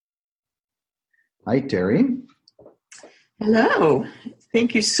Hi, Terry. Hello.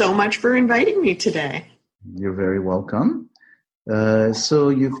 Thank you so much for inviting me today. You're very welcome. So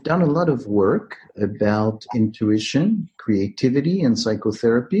you've done a lot of work about intuition, creativity, and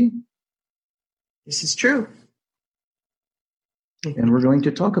psychotherapy. This is true. And we're going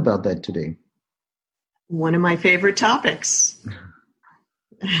to talk about that today. One of my favorite topics.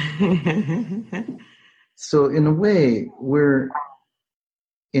 So in a way, we're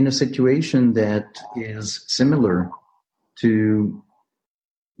in a situation that is similar to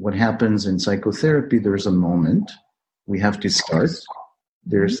what happens in psychotherapy. There's a moment we have to start.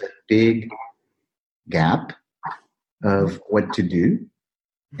 There's a big gap of what to do.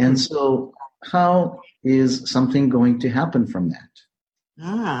 And so how is something going to happen from that?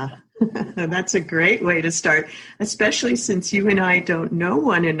 That's a great way to start, especially since you and I don't know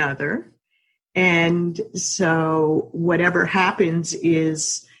one another. And so whatever happens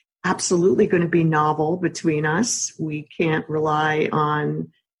is absolutely going to be novel between us. We can't rely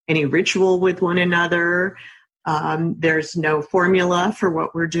on any ritual with one another. There's no formula for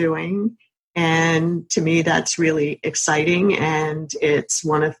what we're doing. And to me, that's really exciting. And it's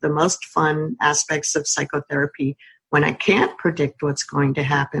one of the most fun aspects of psychotherapy when I can't predict what's going to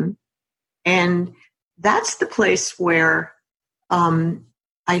happen. And that's the place where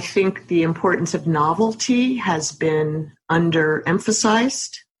I think the importance of novelty has been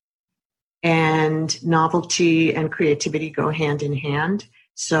underemphasized. And novelty and creativity go hand in hand.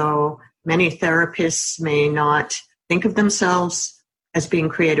 So many therapists may not think of themselves as being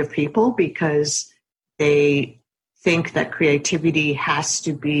creative people because they think that creativity has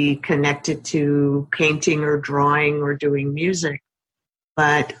to be connected to painting or drawing or doing music.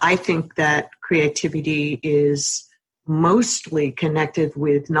 But I think that creativity is mostly connected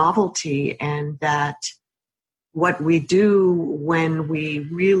with novelty, and that what we do when we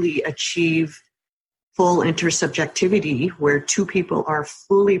really achieve full intersubjectivity, where two people are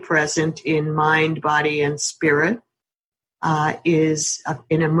fully present in mind, body, and spirit, is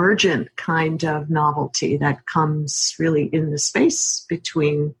an emergent kind of novelty that comes really in the space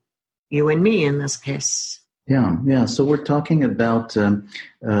between you and me in this case. Yeah. So we're talking about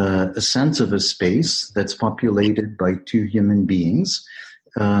a sense of a space that's populated by two human beings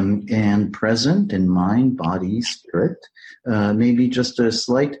and present in mind, body, spirit, maybe just a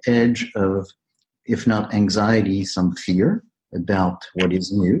slight edge of, if not anxiety, some fear about what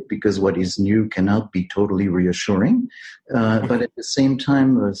is new, because what is new cannot be totally reassuring. But at the same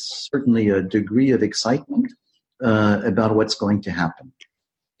time, certainly a degree of excitement about what's going to happen.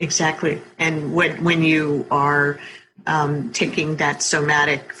 Exactly. And when you are taking that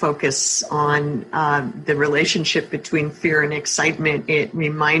somatic focus on the relationship between fear and excitement, it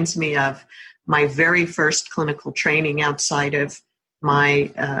reminds me of my very first clinical training outside of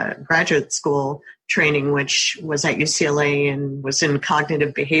my graduate school training, which was at UCLA and was in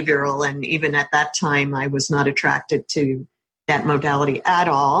cognitive behavioral. And even at that time, I was not attracted to that modality at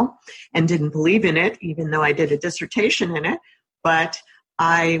all and didn't believe in it, even though I did a dissertation in it. But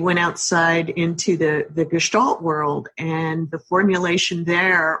I went outside into the Gestalt world, and the formulation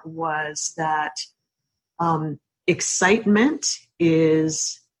there was that excitement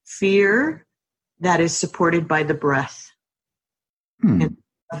is fear that is supported by the breath. And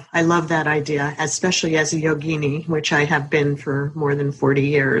I love that idea, especially as a yogini, which I have been for more than 40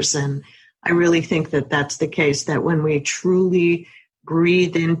 years. And I really think that that's the case, that when we truly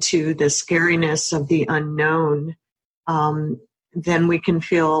breathe into the scariness of the unknown, then we can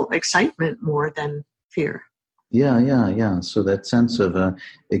feel excitement more than fear. Yeah. So that sense of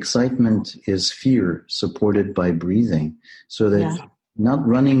excitement is fear supported by breathing. So that not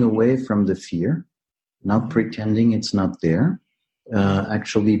running away from the fear, not pretending it's not there,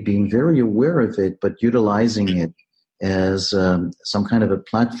 actually being very aware of it, but utilizing it as some kind of a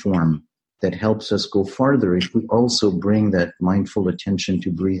platform that helps us go farther if we also bring that mindful attention to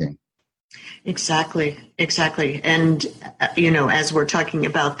breathing. Exactly. And, as we're talking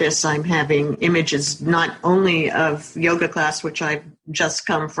about this, I'm having images not only of yoga class, which I've just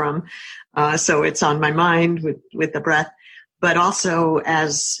come from, so it's on my mind with the breath, but also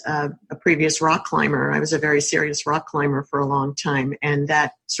as a previous rock climber. I was a very serious rock climber for a long time, and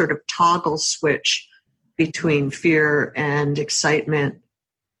that sort of toggle switch between fear and excitement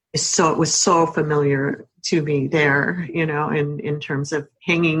it was so familiar to me there, in terms of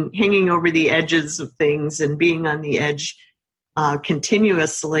hanging over the edges of things and being on the edge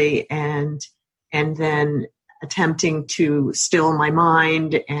continuously, and then attempting to still my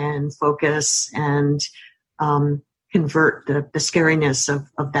mind and focus and convert the scariness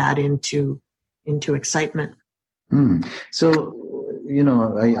of that into excitement. So,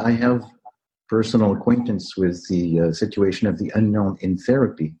 I have personal acquaintance with the situation of the unknown in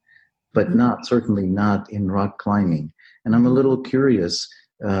therapy, but certainly not in rock climbing. And I'm a little curious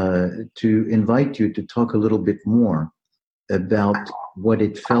to invite you to talk a little bit more about what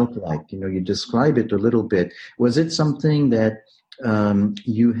it felt like. You describe it a little bit. Was it something that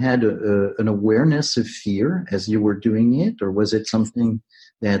you had an awareness of fear as you were doing it, or was it something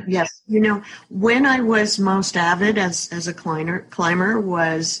that... Yes. When I was most avid as a climber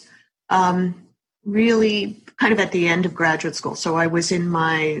was really kind of at the end of graduate school. So I was in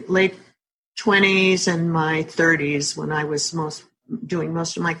my late 20s and my 30s when I was doing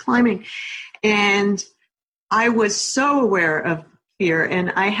most of my climbing. And I was so aware of fear,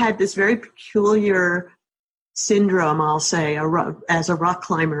 and I had this very peculiar syndrome, I'll say, as a rock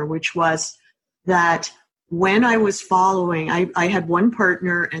climber, which was that when I was following, I had one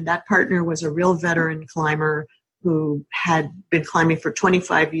partner, and that partner was a real veteran climber who had been climbing for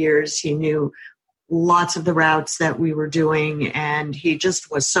 25 years. He knew lots of the routes that we were doing, and he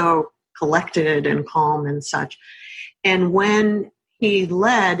just was so collected and calm and such. And when he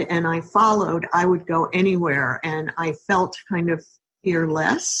led and I followed, I would go anywhere, and I felt kind of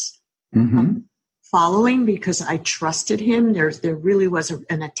fearless following because I trusted him. There really was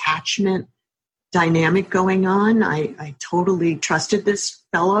an attachment dynamic going on. I totally trusted this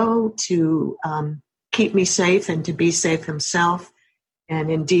fellow to keep me safe and to be safe himself. And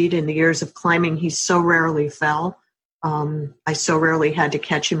indeed, in the years of climbing, he so rarely fell. I so rarely had to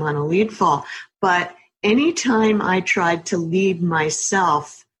catch him on a lead fall. But anytime I tried to lead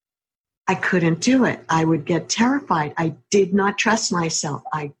myself, I couldn't do it. I would get terrified. I did not trust myself.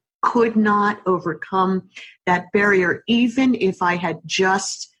 I could not overcome that barrier, even if I had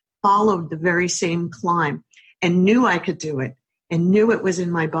just followed the very same climb and knew I could do it and knew it was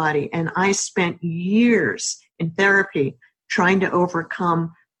in my body. And I spent years in therapy trying to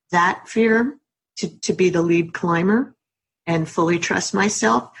overcome that fear to be the lead climber and fully trust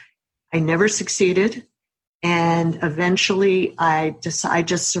myself. I never succeeded. And eventually I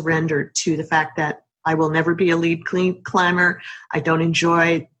just surrendered to the fact that I will never be a lead climber. I don't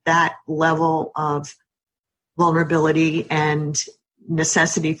enjoy that level of vulnerability and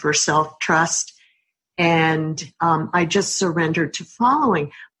necessity for self-trust. And I just surrendered to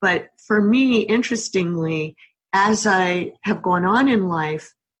following. But for me, interestingly, as I have gone on in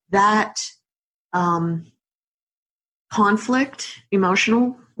life, that conflict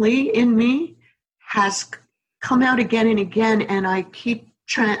emotionally in me has come out again and again, and I keep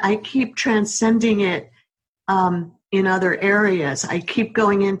transcending it in other areas. I keep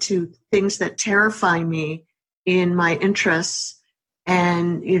going into things that terrify me in my interests,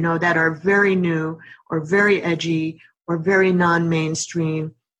 and that are very new or very edgy or very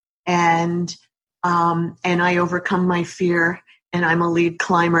non-mainstream, and I overcome my fear, and I'm a lead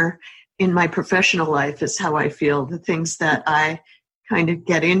climber in my professional life is how I feel. The things that I kind of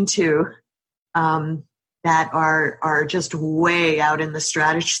get into that are just way out in the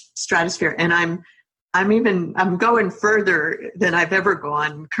stratosphere. And I'm going further than I've ever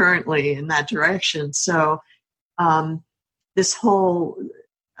gone currently in that direction. So this whole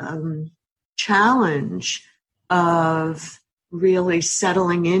challenge of really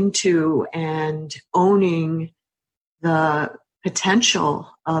settling into and owning the potential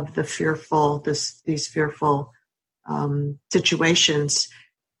of the these fearful situations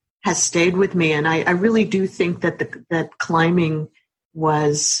has stayed with me. And I really do think that climbing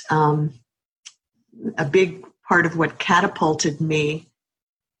was a big part of what catapulted me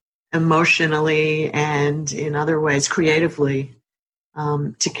emotionally and in other ways creatively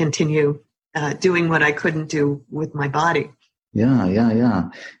to continue doing what I couldn't do with my body. Yeah.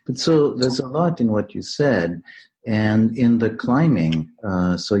 But so there's a lot in what you said. And in the climbing,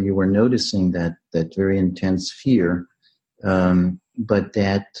 so you were noticing that very intense fear, but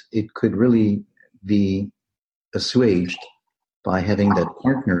that it could really be assuaged by having that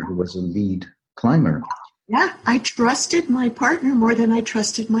partner who was a lead climber. Yeah, I trusted my partner more than I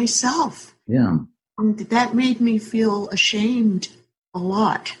trusted myself. Yeah. That made me feel ashamed a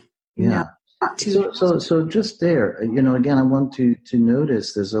lot. Yeah. So just there, again, I want to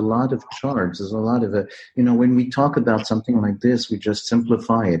notice there's a lot of charge. There's a lot of, when we talk about something like this, we just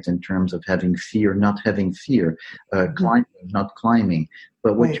simplify it in terms of having fear, not having fear, climbing, not climbing.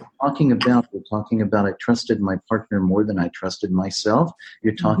 But what you're talking about, I trusted my partner more than I trusted myself.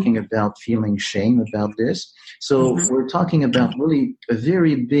 You're talking about feeling shame about this. So we're talking about really a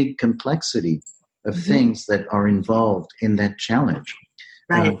very big complexity of things that are involved in that challenge.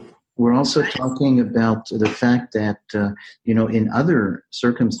 Right. We're also talking about the fact that, in other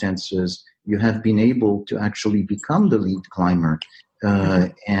circumstances, you have been able to actually become the lead climber.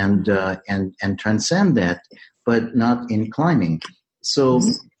 and transcend that, but not in climbing. So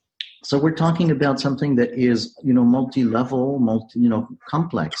we're talking about something that is, multi-level,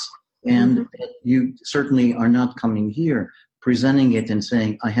 complex, and you certainly are not coming here presenting it and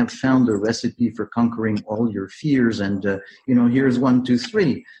saying, I have found a recipe for conquering all your fears, and here's 1, 2,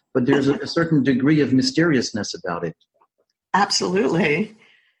 3. But there's a certain degree of mysteriousness about it. Absolutely.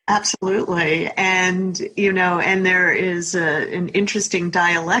 And, and there is an interesting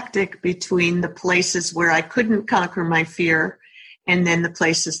dialectic between the places where I couldn't conquer my fear and then the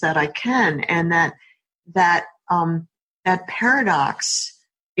places that I can. And that paradox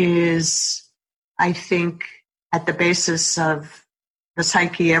is, I think, at the basis of the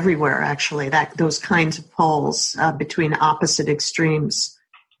psyche everywhere, actually, that those kinds of poles between opposite extremes,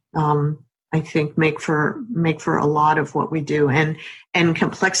 I think make for a lot of what we do. And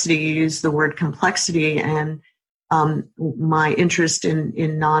complexity, you use the word complexity, and my interest in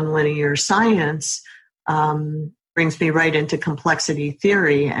nonlinear science brings me right into complexity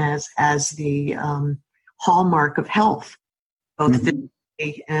theory as the hallmark of health, both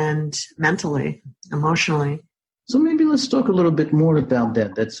physically and mentally, emotionally. So maybe let's talk a little bit more about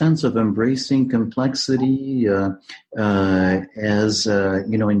that sense of embracing complexity as,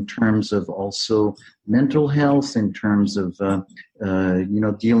 in terms of also mental health, in terms of,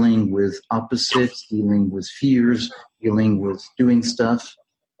 dealing with opposites, dealing with fears, dealing with doing stuff.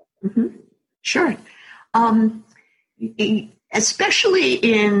 Mm-hmm. Sure. Especially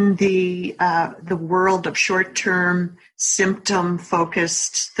in the world of short-term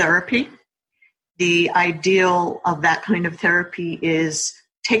symptom-focused therapy, the ideal of that kind of therapy is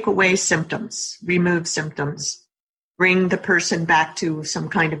take away symptoms, remove symptoms, bring the person back to some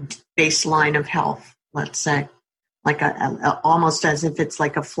kind of baseline of health, let's say, like almost as if it's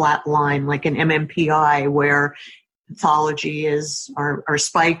like a flat line, like an MMPI, where pathology are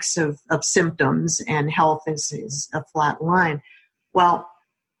spikes of symptoms and health is a flat line. Well,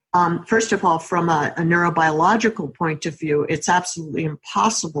 first of all, from a neurobiological point of view, it's absolutely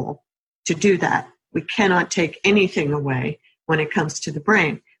impossible to do that. We cannot take anything away when it comes to the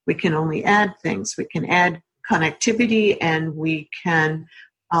brain. We can only add things. We can add connectivity, and we can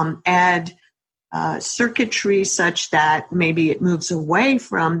add circuitry such that maybe it moves away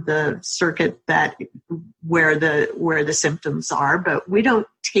from the circuit that where the symptoms are, but we don't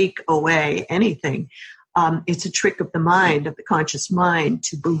take away anything. It's a trick of the mind, of the conscious mind,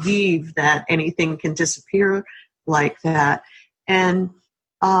 to believe that anything can disappear like that. And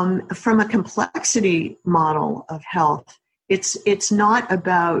from a complexity model of health, it's not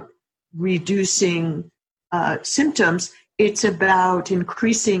about reducing symptoms. It's about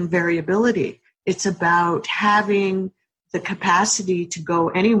increasing variability. It's about having the capacity to go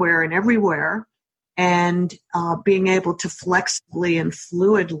anywhere and everywhere, and being able to flexibly and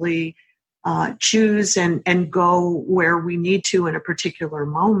fluidly choose and go where we need to in a particular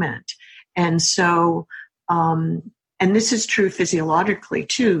moment. And so, and this is true physiologically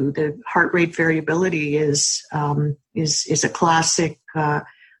too. The heart rate variability is a classic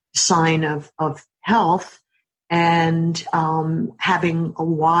sign of health, and having a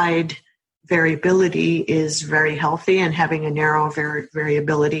wide variability is very healthy, and having a narrow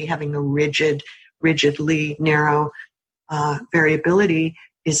variability, having a rigidly narrow variability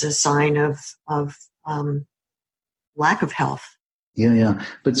is a sign of lack of health. Yeah.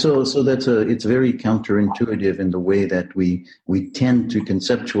 But so it's very counterintuitive in the way that we tend to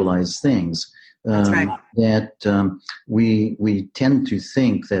conceptualize things. That's right. That we tend to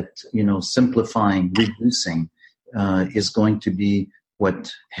think that simplifying, reducing is going to be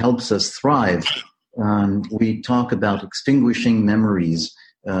what helps us thrive. We talk about extinguishing memories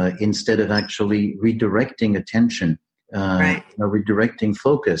instead of actually redirecting attention, redirecting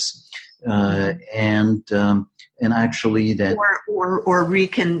focus, and actually that or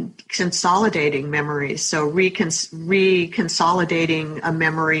consolidating memories. So reconsolidating a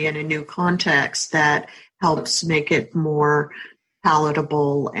memory in a new context that helps make it more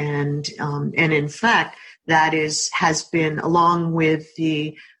palatable, and in fact that has been, along with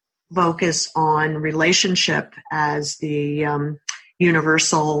the focus on relationship as the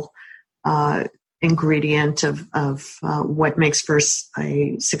universal ingredient of what makes for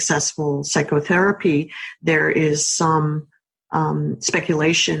a successful psychotherapy. There is some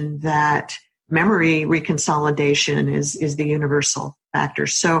speculation that memory reconsolidation is the universal factor.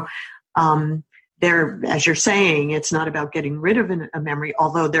 So there, as you're saying, it's not about getting rid of a memory,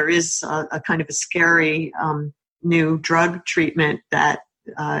 although there is a kind of a scary new drug treatment that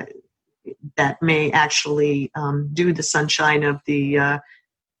may actually do the sunshine of the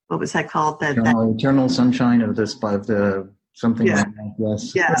what was that called? Eternal sunshine of the something Yeah. like that.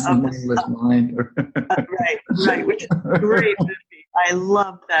 Yes, Yeah, The Mindless Mind. right, which is a great movie. I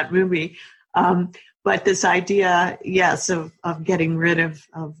love that movie. But this idea, yes, of getting rid of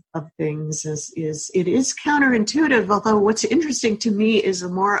things it is counterintuitive. Although what's interesting to me is the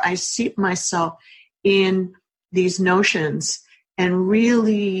more I seep myself in these notions and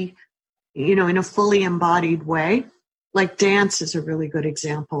really, in a fully embodied way, like dance is a really good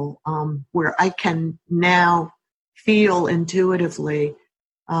example, where I can now feel intuitively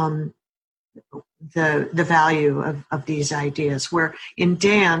the value of these ideas. Where in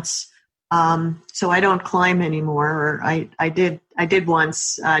dance, so I don't climb anymore, or I did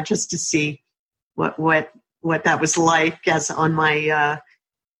once just to see what that was like, as on my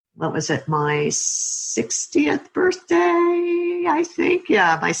what was it, my 60th birthday, I think.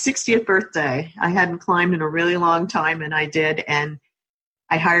 Yeah, my 60th birthday. I hadn't climbed in a really long time, and I did, and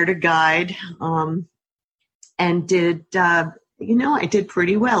I hired a guide and did. I did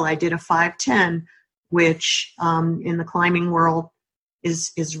pretty well. I did a 5'10", which in the climbing world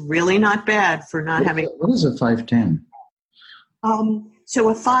is really not bad for not having. What is a 5'10"? So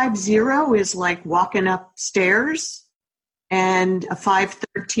a 5'0" is like walking up stairs, and a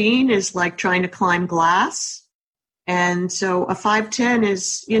 5'13" is like trying to climb glass. And so a 5'10"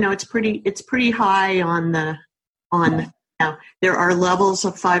 is, it's pretty high on the. Now, there are levels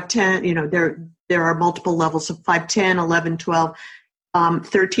of 5'10", there are multiple levels of 5'10", 11, 12,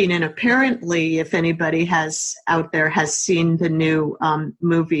 13, and apparently, if anybody has seen the new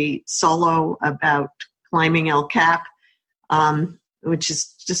movie Solo about climbing El Cap, which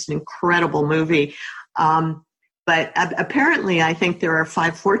is just an incredible movie. But apparently, I think there are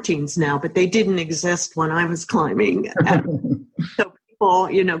 5'14s now, but they didn't exist when I was climbing. So people,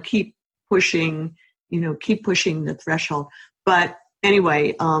 keep pushing the threshold. But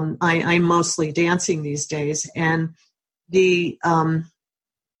anyway, I'm mostly dancing these days, and the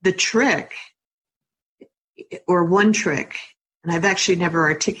trick, or one trick, and I've actually never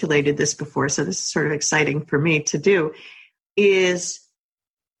articulated this before, so this is sort of exciting for me to do, is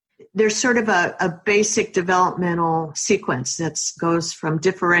there's sort of a basic developmental sequence that goes from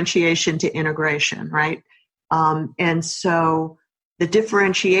differentiation to integration, right? And so the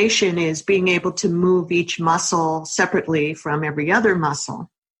differentiation is being able to move each muscle separately from every other muscle.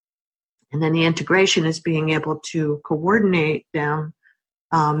 And then the integration is being able to coordinate them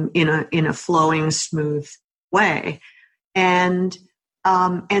in a flowing, smooth way. And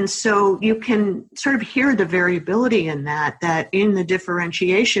so you can sort of hear the variability in that in the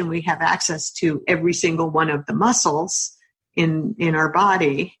differentiation, we have access to every single one of the muscles in our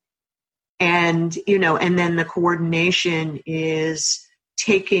body. And, and then the coordination is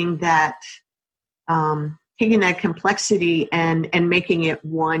taking that complexity and making it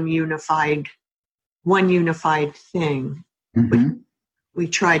one unified thing. Mm-hmm. We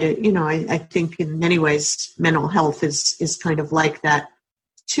try to, I think in many ways, mental health is kind of like that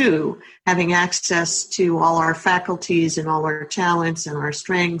too, having access to all our faculties and all our talents and our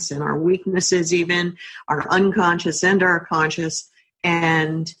strengths and our weaknesses, even our unconscious and our conscious,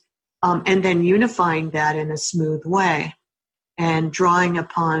 and then unifying that in a smooth way and drawing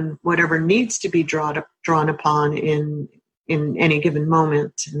upon whatever needs to be drawn upon in any given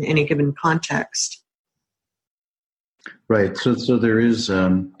moment, in any given context. Right. So there is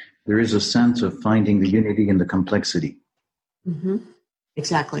a sense of finding the unity in the complexity. Mm-hmm.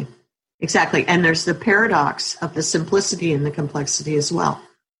 Exactly. And there's the paradox of the simplicity in the complexity as well.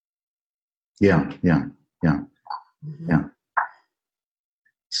 Yeah. Mm-hmm. Yeah.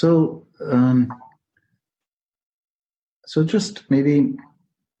 So just maybe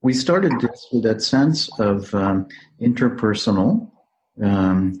we started this with that sense of interpersonal,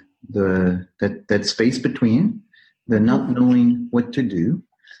 that space between, the not knowing what to do,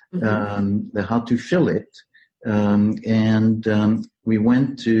 the how to fill it, and we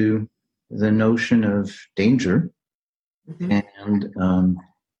went to the notion of danger and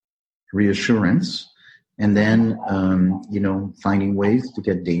reassurance. And then, finding ways to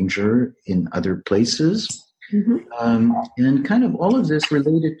get danger in other places. Mm-hmm. And kind of all of this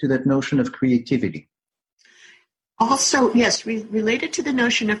related to that notion of creativity. Also, yes, related to the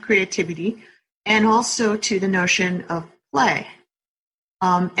notion of creativity and also to the notion of play,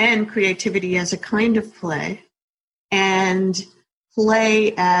 and creativity as a kind of play, and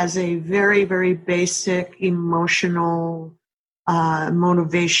play as a very, very basic emotional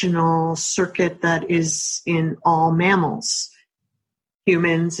motivational circuit that is in all mammals,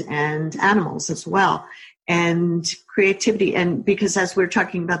 humans and animals as well. And creativity, and because as we're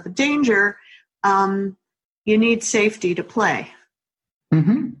talking about the danger, you need safety to play.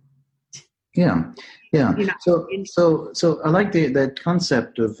 Mm-hmm. Yeah. Yeah. You know, So I like that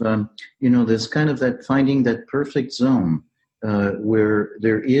concept of this kind of that finding that perfect zone where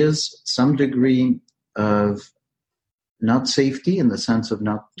there is some degree of not safety in the sense of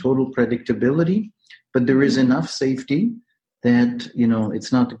not total predictability, but there is enough safety that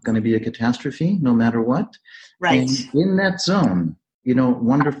it's not going to be a catastrophe no matter what. right. And in that zone,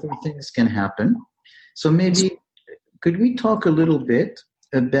 wonderful things can happen. So maybe could we talk a little bit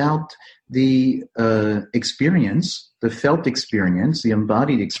about the experience, the felt experience, the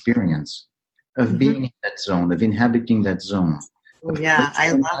embodied experience of being in that zone, of inhabiting that zone? Oh, yeah,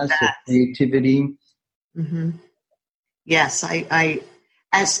 I love that. Creativity. Mm-hmm. Yes,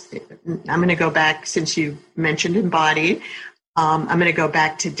 as I'm going to go back, since you mentioned embodied, I'm going to go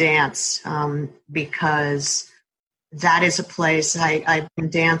back to dance because that is a place I've been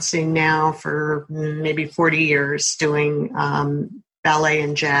dancing now for maybe 40 years, doing ballet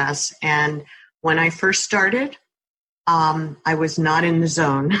and jazz. And when I first started, I was not in the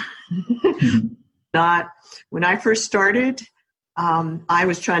zone. When I first started, I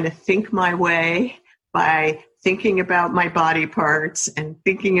was trying to think my way by thinking about my body parts and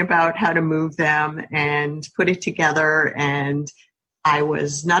thinking about how to move them and put it together. And I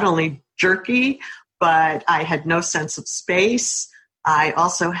was not only jerky, but I had no sense of space. I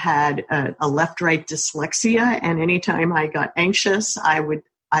also had a left-right dyslexia, and anytime I got anxious,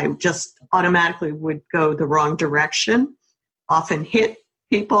 I just automatically would go the wrong direction, often hit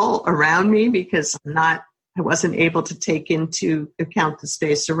people around me because I wasn't able to take into account the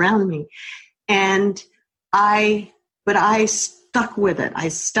space around me. But I stuck with it. I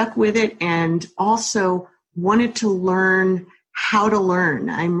stuck with it and also wanted to learn how to learn.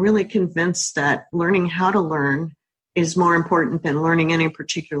 I'm really convinced that learning how to learn is more important than learning any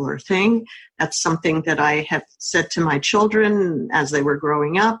particular thing. That's something that I have said to my children as they were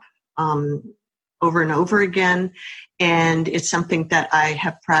growing up over and over again. And it's something that I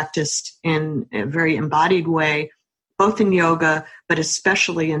have practiced in a very embodied way, both in yoga, but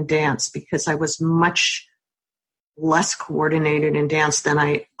especially in dance, because I was much less coordinated in dance than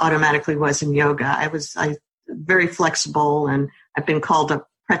I automatically was in yoga. I very flexible, and I've been called a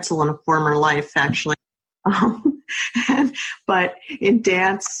pretzel in a former life, actually. But in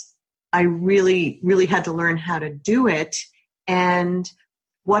dance, I really, really had to learn how to do it. And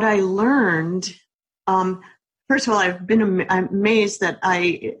what I learned, first of all, I'm amazed that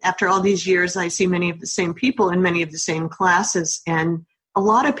after all these years, I see many of the same people in many of the same classes, and a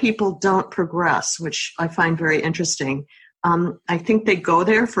lot of people don't progress, which I find very interesting. I think they go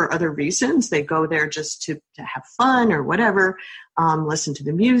there for other reasons. They go there just to have fun or whatever, listen to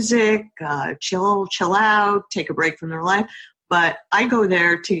the music, chill out, take a break from their life. But I go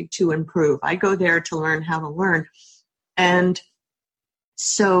there to improve. I go there to learn how to learn. And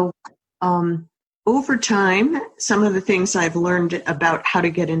so over time, some of the things I've learned about how to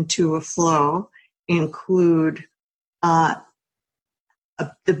get into a flow include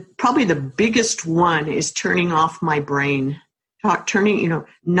probably the biggest one is turning off my brain, not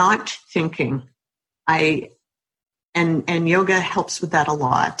thinking. And yoga helps with that a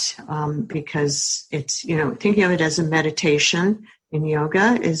lot because it's, thinking of it as a meditation in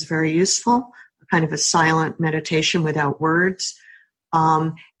yoga is very useful, kind of a silent meditation without words.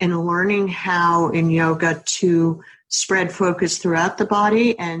 And learning how in yoga to spread focus throughout the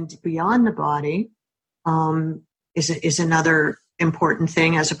body and beyond the body is another important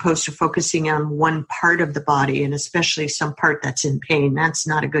thing, as opposed to focusing on one part of the body, and especially some part that's in pain. That's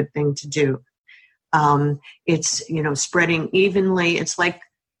not a good thing to do. It's, spreading evenly. It's like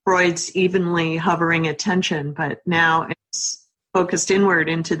Freud's evenly hovering attention, but now it's focused inward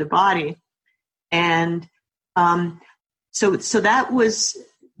into the body. And so that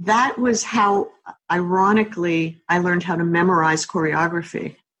was how, ironically, I learned how to memorize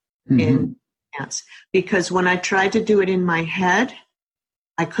choreography in dance, because when I tried to do it in my head,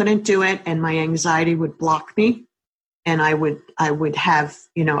 I couldn't do it, and my anxiety would block me, and I would have,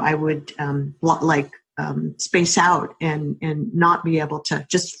 space out and not be able to,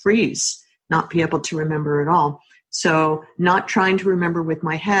 just freeze, not be able to remember at all. So not trying to remember with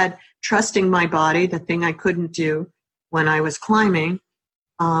my head, trusting my body, the thing I couldn't do when I was climbing,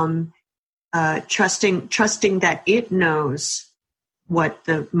 trusting that it knows what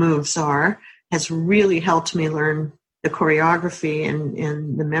the moves are, has really helped me learn the choreography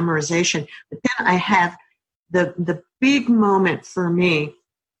and the memorization. But then I have the big moment for me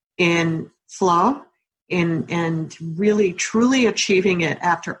in flow and really truly achieving it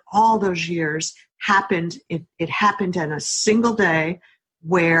after all those years happened. It happened in a single day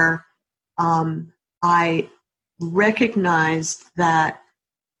where I recognized that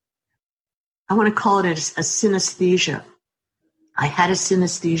I want to call it a synesthesia. I had a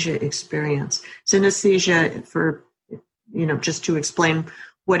synesthesia experience. Synesthesia, for, just to explain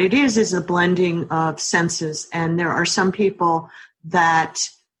what it is a blending of senses. And there are some people that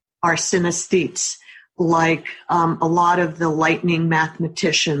are synesthetes, like a lot of the lightning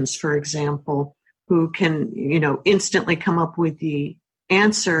mathematicians, for example, who can, instantly come up with the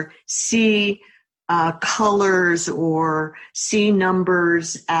answer, see colors or see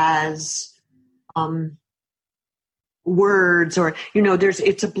numbers as words, or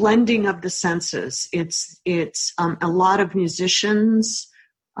it's a blending of the senses. It's a lot of musicians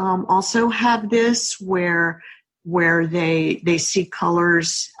also have this, where they see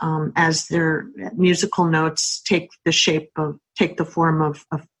colors as their musical notes take the form of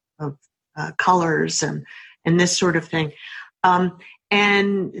colors and this sort of thing.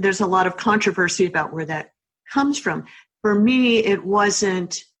 And there's a lot of controversy about where that comes from. For me, it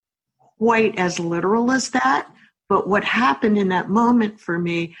wasn't quite as literal as that, but what happened in that moment for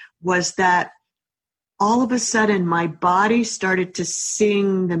me was that all of a sudden my body started to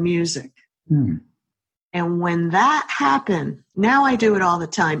sing the music. And when that happened, now I do it all the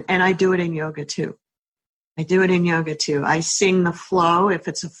time, and I do it in yoga too. I sing the flow, if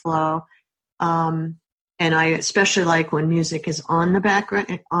it's a flow. And I especially like when music is on in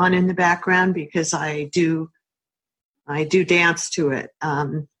the background, because I do dance to it.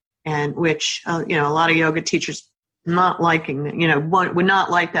 And which, a lot of yoga teachers not liking, would not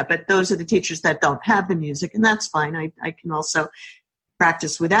like that, but those are the teachers that don't have the music, and that's fine. I can also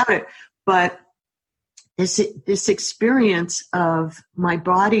practice without it. But this experience of my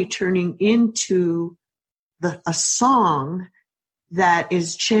body turning into a song that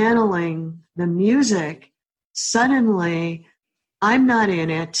is channeling the music, suddenly I'm not in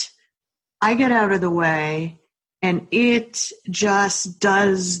it. I get out of the way, and it just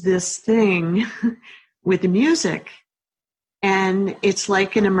does this thing with the music. And it's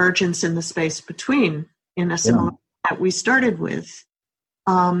like an emergence in the space between, in a similar that we started with.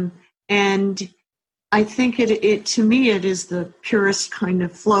 And I think to me, it is the purest kind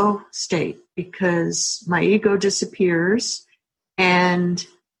of flow state, because my ego disappears and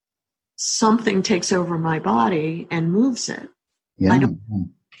something takes over my body and moves it. I don't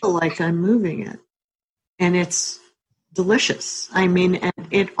feel like I'm moving it. And it's delicious. And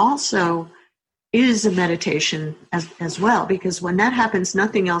it also is a meditation as well, because when that happens,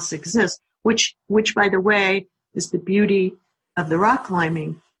 nothing else exists, which by the way, is the beauty of the rock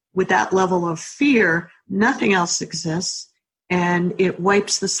climbing. With that level of fear, nothing else exists, and it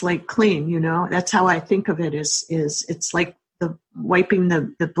wipes the slate clean. That's how I think of it. Is it's like wiping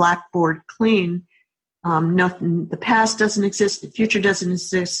the blackboard clean. Nothing. The past doesn't exist. The future doesn't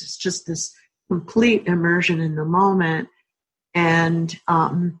exist. It's just this complete immersion in the moment, and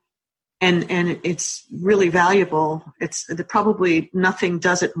it's really valuable. It's probably nothing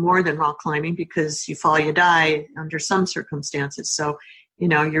does it more than rock climbing, because you fall, you die under some circumstances. So,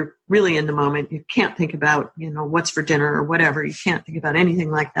 you're really in the moment. You can't think about, what's for dinner or whatever. You can't think about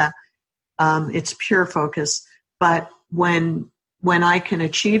anything like that. It's pure focus. But when I can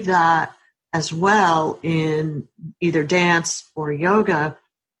achieve that as well in either dance or yoga,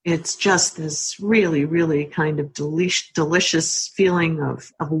 it's just this really, really kind of delicious feeling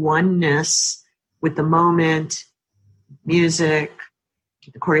of oneness with the moment, music,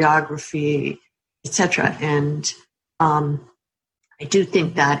 the choreography, etc. And I do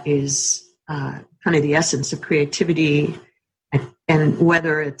think that is kind of the essence of creativity, and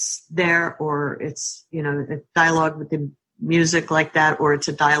whether it's there or it's, a dialogue with the music like that, or it's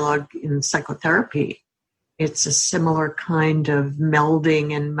a dialogue in psychotherapy, it's a similar kind of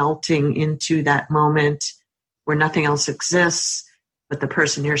melding and melting into that moment where nothing else exists but the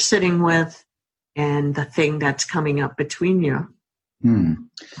person you're sitting with and the thing that's coming up between you.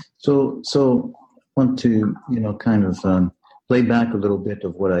 So I want to, kind of play back a little bit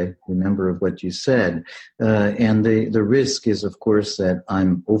of what I remember of what you said. And the risk is, of course, that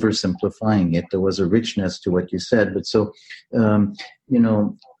I'm oversimplifying it. There was a richness to what you said. But so,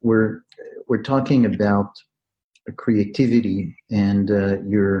 we're talking about creativity, and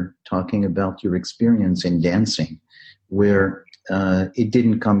you're talking about your experience in dancing, where it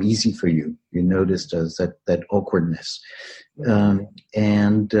didn't come easy for you. You noticed that awkwardness.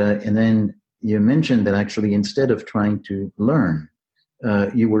 And then you mentioned that actually instead of trying to learn,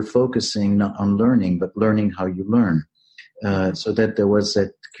 you were focusing not on learning, but learning how you learn. So that there was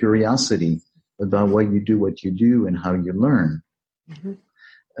that curiosity about why you do what you do and how you learn. Mm-hmm.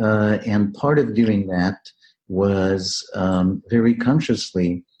 And part of doing that was very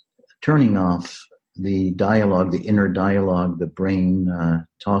consciously turning off the dialogue, the inner dialogue, the brain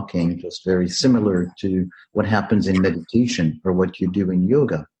talking, just very similar to what happens in meditation or what you do in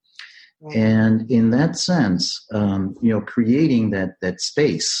yoga. And in that sense, creating that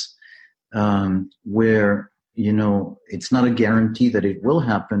space where, it's not a guarantee that it will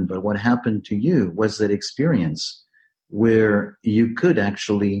happen, but what happened to you was that experience where you could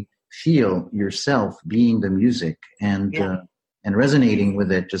actually feel yourself being the music and resonating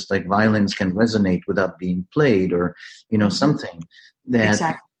with it, just like violins can resonate without being played, or something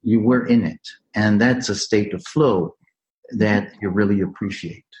that you were in it, and that's a state of flow that you really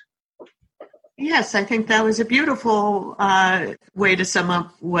appreciate. Yes, I think that was a beautiful way to sum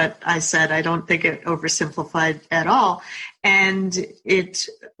up what I said. I don't think it oversimplified at all. And it,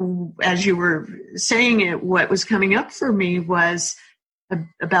 as you were saying it, what was coming up for me was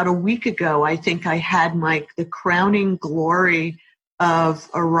about a week ago, I think I had the crowning glory of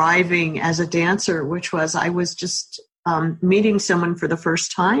arriving as a dancer, which was I was just meeting someone for the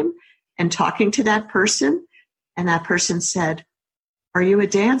first time and talking to that person. And that person said, "Are you a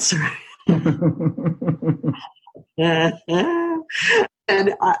dancer?" And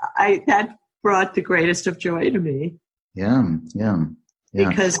I that brought the greatest of joy to me. Yeah.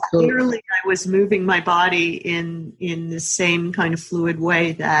 Because clearly I was moving my body in the same kind of fluid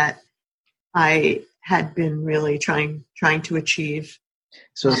way that I had been really trying to achieve.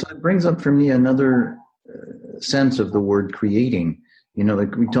 So it brings up for me another sense of the word creating.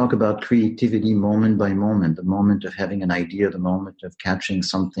 Like we talk about creativity moment by moment, the moment of having an idea, the moment of catching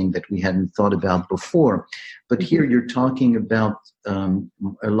something that we hadn't thought about before. But here you're talking about a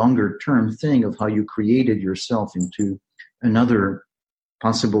longer term thing of how you created yourself into another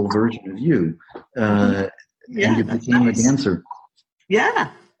possible version of you. And you became a dancer.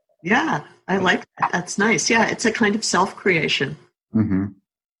 Yeah. I like that. That's nice. Yeah, it's a kind of self-creation. Mm-hmm.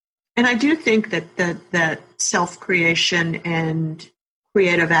 And I do think that self-creation and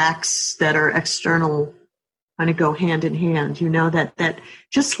creative acts that are external kind of go hand in hand. That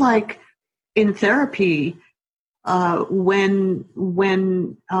just like in therapy, when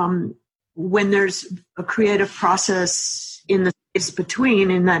there's a creative process in the space between,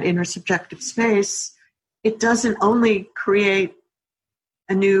 in that intersubjective space, it doesn't only create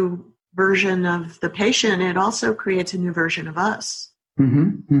a new version of the patient, it also creates a new version of us.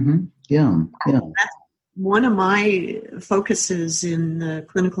 Mm-hmm. Mm-hmm. Yeah. That's one of my focuses in the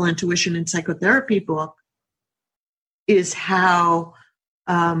Clinical Intuition and Psychotherapy book is how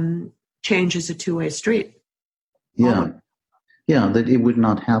change is a two-way street. Yeah. That it would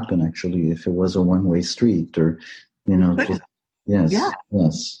not happen actually if it was a one-way street, or yes.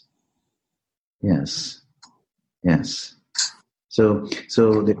 So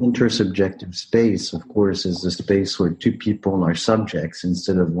the intersubjective space, of course, is the space where two people are subjects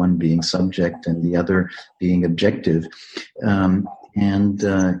instead of one being subject and the other being objective. And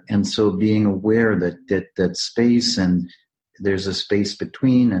so being aware that space, and there's a space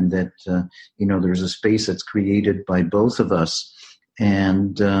between, and that, there's a space that's created by both of us,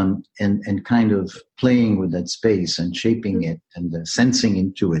 and kind of playing with that space and shaping it and sensing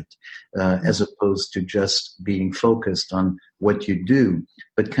into it, as opposed to just being focused on what you do,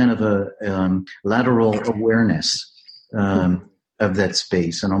 but kind of a lateral awareness of that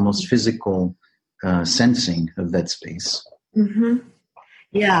space, and almost physical sensing of that space. Mm-hmm.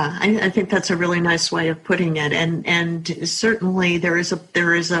 Yeah, I think that's a really nice way of putting it, and certainly there is a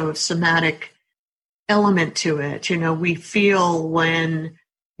somatic element to it. We feel when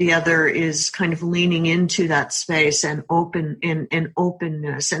the other is kind of leaning into that space and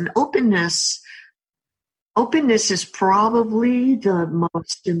openness. And openness is probably the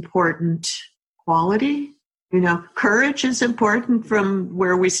most important quality. Courage is important from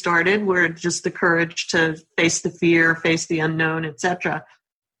where we started, where just the courage to face the fear, face the unknown, etc.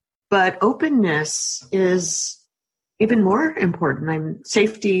 But openness is even more important.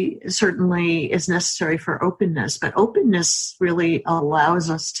 Safety certainly is necessary for openness, but openness really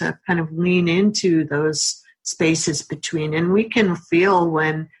allows us to kind of lean into those spaces between, and we can feel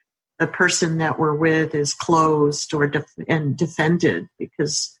when the person that we're with is closed or and defended,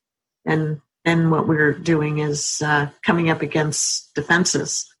 because then what we're doing is coming up against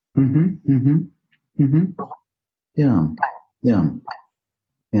defenses. Mm-hmm. Mm-hmm. Mm-hmm.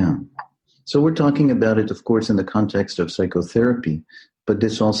 Yeah. So we're talking about it, of course, in the context of psychotherapy, but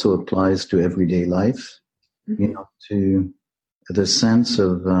this also applies to everyday life, to the sense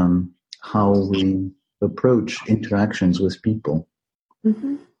of how we approach interactions with people.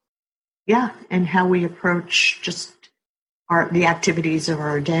 Mm-hmm. Yeah, and how we approach just the activities of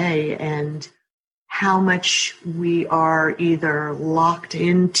our day, and how much we are either locked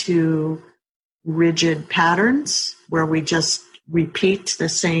into rigid patterns where we just repeat the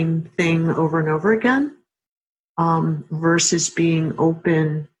same thing over and over again, versus being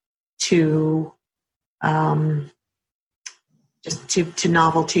open to just to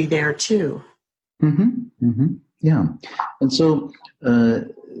novelty there too. Yeah. And so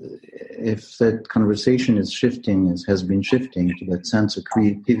if that conversation is shifting, has been shifting to that sense of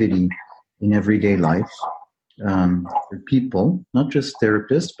creativity in everyday life, for people, not just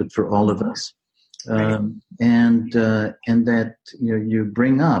therapists, but for all of us, and that you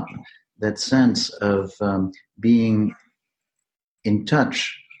bring up that sense of being in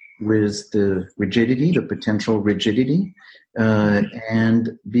touch with the rigidity, the potential rigidity,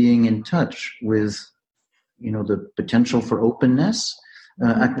 and being in touch with the potential for openness,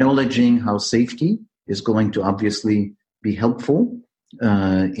 acknowledging how safety is going to obviously be helpful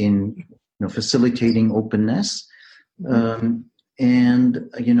in facilitating openness, and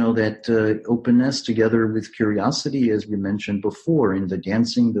that openness together with curiosity, as we mentioned before, in the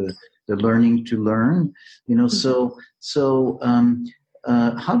dancing, the learning to learn. So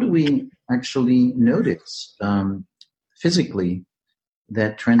how do we actually notice physically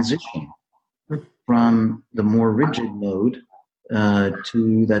that transition from the more rigid mode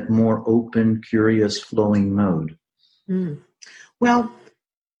to that more open, curious, flowing mode? Well,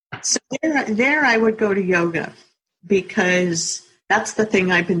 so there I would go to yoga, because that's the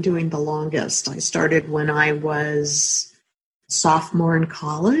thing I've been doing the longest. I started when I was a sophomore in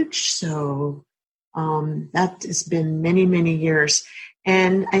college, so that has been many, many years.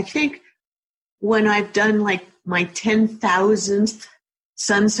 And I think when I've done like my 10,000th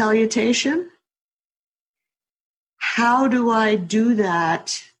sun salutation, how do I do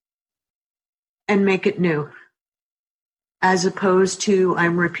that and make it new? As opposed to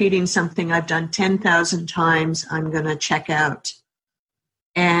I'm repeating something I've done 10,000 times, I'm going to check out.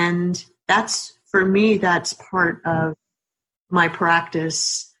 And that's, for me, that's part of my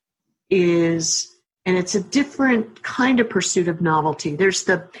practice and it's a different kind of pursuit of novelty. There's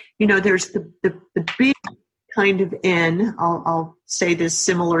the big kind of N. I'll say this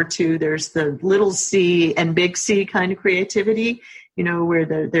similar to, there's the little C and big C kind of creativity,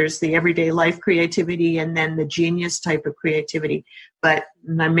 where there's the everyday life creativity and then the genius type of creativity. But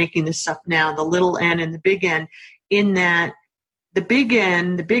I'm making this up now, the little N and the big N, in that the big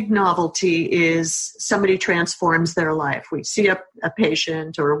N, the big novelty is somebody transforms their life. We see a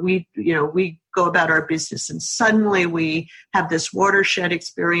patient, or we go about our business, and suddenly we have this watershed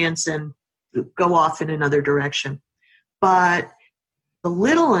experience and go off in another direction. But the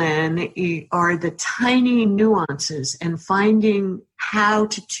little N are the tiny nuances, and finding how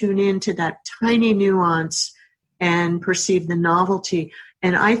to tune into that tiny nuance and perceive the novelty.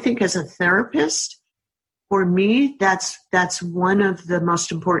 And I think as a therapist, for me, that's one of the most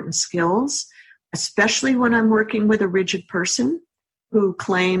important skills, especially when I'm working with a rigid person who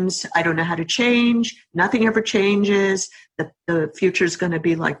claims, I don't know how to change, nothing ever changes, the future is going to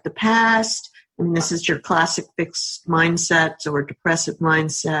be like the past. I mean, this is your classic fixed mindset or depressive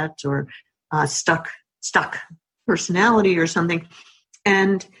mindset or stuck personality or something.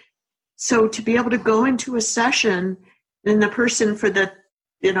 And so to be able to go into a session and the person for the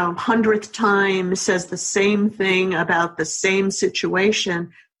 100th time says the same thing about the same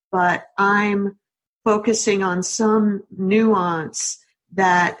situation, but I'm focusing on some nuance,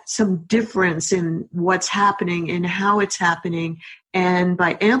 some difference in what's happening and how it's happening. And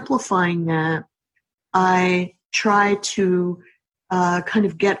by amplifying that, I try to kind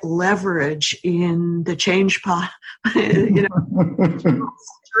of get leverage in the change pot.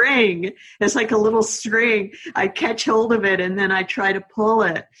 String. It's like a little string. I catch hold of it and then I try to pull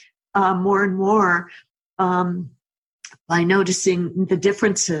it more and more by noticing the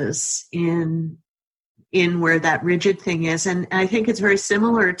differences in where that rigid thing is. And I think it's very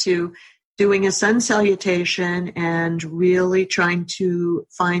similar to doing a sun salutation and really trying to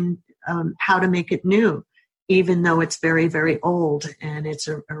find how to make it new, even though it's very, very old and it's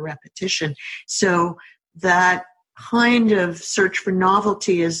a repetition. So that kind of search for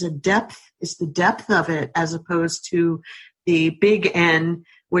novelty is the depth of it, as opposed to the big N,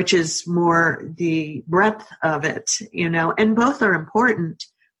 which is more the breadth of it, and both are important.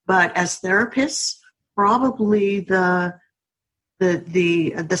 But as therapists, probably the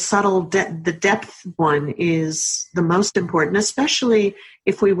subtle the depth one is the most important, especially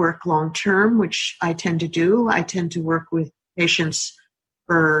if we work long term, which I tend to do. I tend to work with patients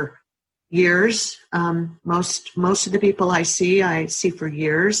for years. Most of the people I see for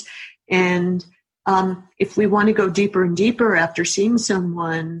years. And if we want to go deeper and deeper after seeing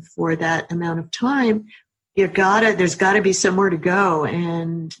someone for that amount of time, there's gotta be somewhere to go.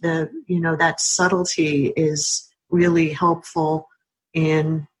 And that subtlety is really helpful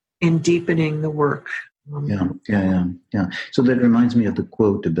in deepening the work. Yeah. So that reminds me of the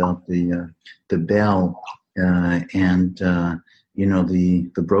quote about the bell and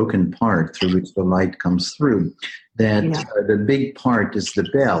the broken part through which the light comes through. That the big part is the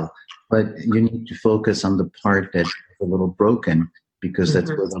bell, but you need to focus on the part that's a little broken, because that's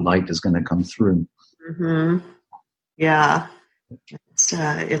where the light is going to come through. Mm-hmm. Yeah,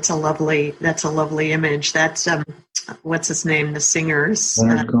 that's a lovely image. That's what's his name? The singers.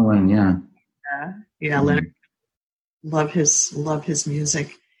 Leonard Cohen. Yeah. Leonard. Love his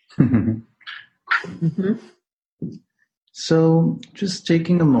music. Mm-hmm. So, just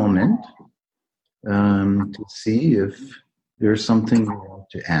taking a moment to see if there's something you want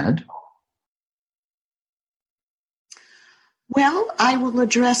to add. Well, I will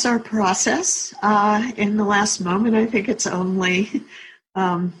address our process in the last moment. I think it's only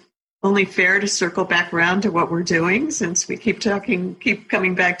fair to circle back around to what we're doing, since we keep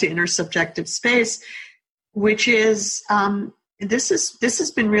coming back to intersubjective space, which is this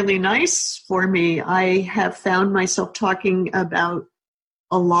has been really nice for me. I have found myself talking about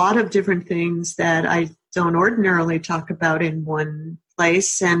a lot of different things that I don't ordinarily talk about in one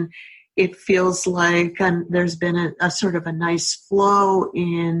place, and it feels like there's been a sort of a nice flow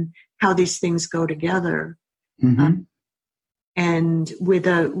in how these things go together. Mm-hmm. And with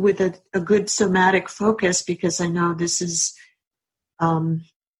a good somatic focus, because I know this is the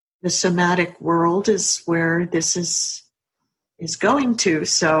somatic world is where this is going to.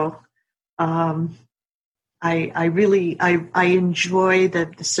 So I really enjoy the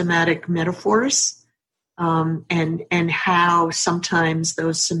somatic metaphors and how sometimes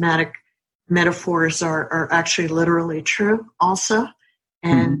those somatic metaphors are actually literally true also,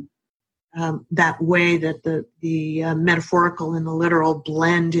 and that way that the metaphorical and the literal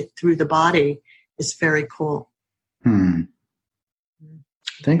blend through the body is very cool.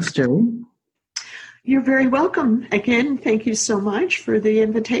 Thanks, Jerry. You're very welcome. Again, thank you so much for the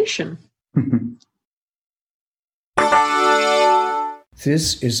invitation.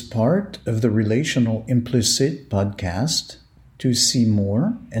 This is part of the Relational Implicit podcast. To see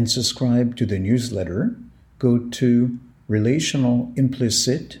more and subscribe to the newsletter, go to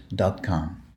relationalimplicit.com.